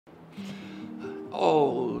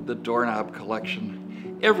Oh, the doorknob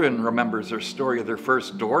collection. Everyone remembers their story of their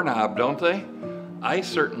first doorknob, don't they? I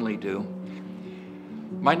certainly do.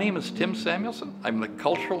 My name is Tim Samuelson. I'm the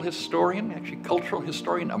cultural historian, actually cultural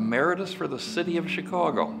historian emeritus for the city of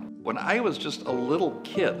Chicago. When I was just a little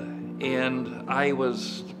kid and I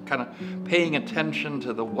was kind of paying attention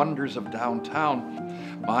to the wonders of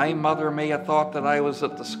downtown, my mother may have thought that I was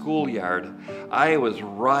at the schoolyard. I was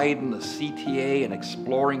riding the CTA and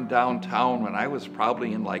exploring downtown when I was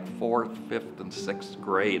probably in like 4th, 5th, and 6th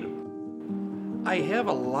grade. I have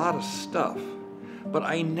a lot of stuff, but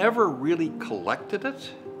I never really collected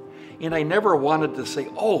it. And I never wanted to say,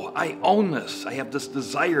 oh, I own this. I have this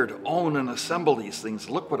desire to own and assemble these things.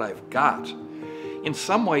 Look what I've got. In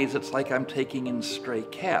some ways, it's like I'm taking in stray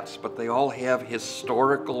cats, but they all have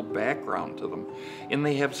historical background to them. And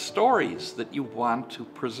they have stories that you want to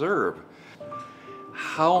preserve.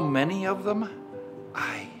 How many of them?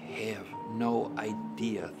 I have no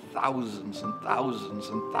idea. Thousands and thousands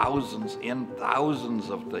and thousands and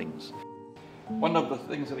thousands of things. One of the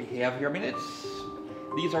things that we have here,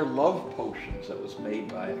 these are love potions that was made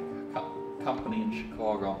by a company in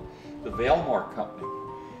Chicago, the Valmore Company.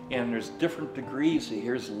 And there's different degrees.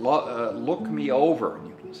 Here's Look Me Over, and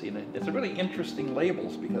you can see it. It's a really interesting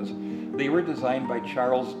labels because they were designed by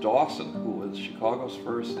Charles Dawson, who was Chicago's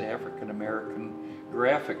first African-American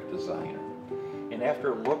graphic designer. And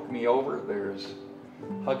after Look Me Over, there's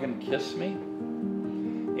Hug and Kiss Me.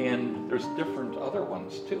 And there's different other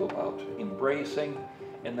ones too about embracing.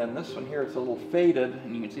 And then this one here is a little faded,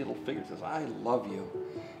 and you can see a little figure that says, I love you.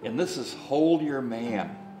 And this is Hold Your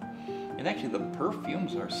Man. And actually the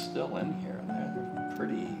perfumes are still in here, and they're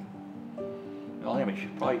pretty, well, anyway, you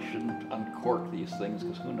probably shouldn't uncork these things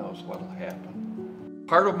because who knows what'll happen.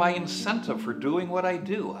 Part of my incentive for doing what I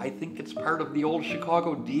do, I think it's part of the old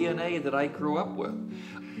Chicago DNA that I grew up with.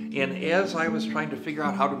 And as I was trying to figure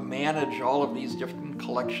out how to manage all of these different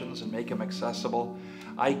collections and make them accessible,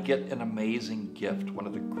 I get an amazing gift. One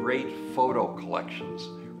of the great photo collections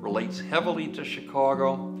relates heavily to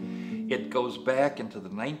Chicago. It goes back into the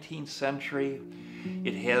 19th century.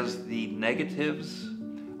 It has the negatives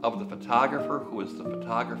of the photographer who was the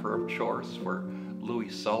photographer of choice for Louis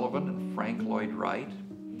Sullivan and Frank Lloyd Wright.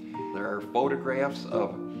 There are photographs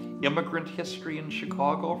of immigrant history in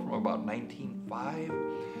Chicago from about 1905.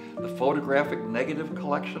 The photographic negative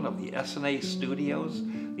collection of the S&A Studios,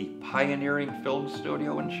 the pioneering film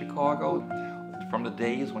studio in Chicago, from the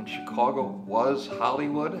days when Chicago was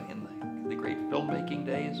Hollywood in the great filmmaking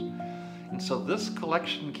days. And so this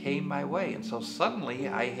collection came my way, and so suddenly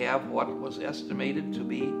I have what was estimated to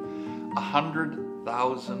be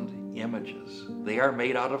 100,000 images. They are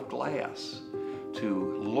made out of glass.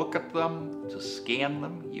 To look at them, to scan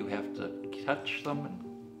them, you have to touch them and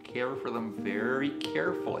care for them very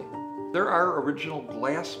carefully. There are original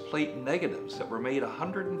glass plate negatives that were made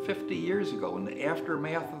 150 years ago in the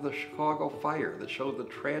aftermath of the Chicago fire that show the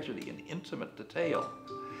tragedy in intimate detail.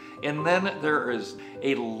 And then there is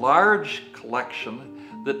a large collection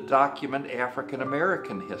that document African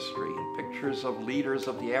American history, and pictures of leaders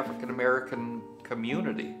of the African American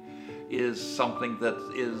community is something that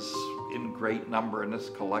is in great number in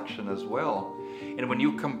this collection as well. And when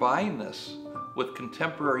you combine this with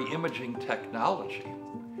contemporary imaging technology,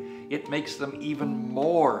 it makes them even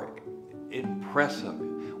more impressive.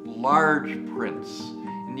 Large prints,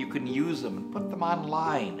 and you can use them and put them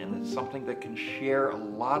online, and it's something that can share a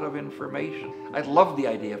lot of information. I love the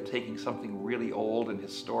idea of taking something really old and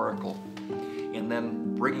historical and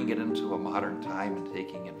then bringing it into a modern time and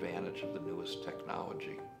taking advantage of the newest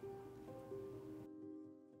technology.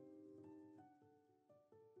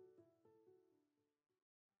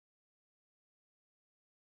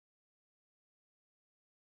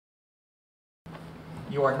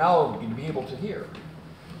 You are now going to be able to hear,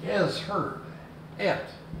 as heard, at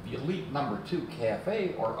the Elite No. 2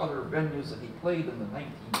 Cafe or other venues that he played in the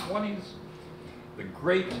 1920s, the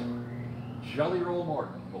great Jelly Roll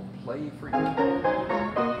Morton will play for you.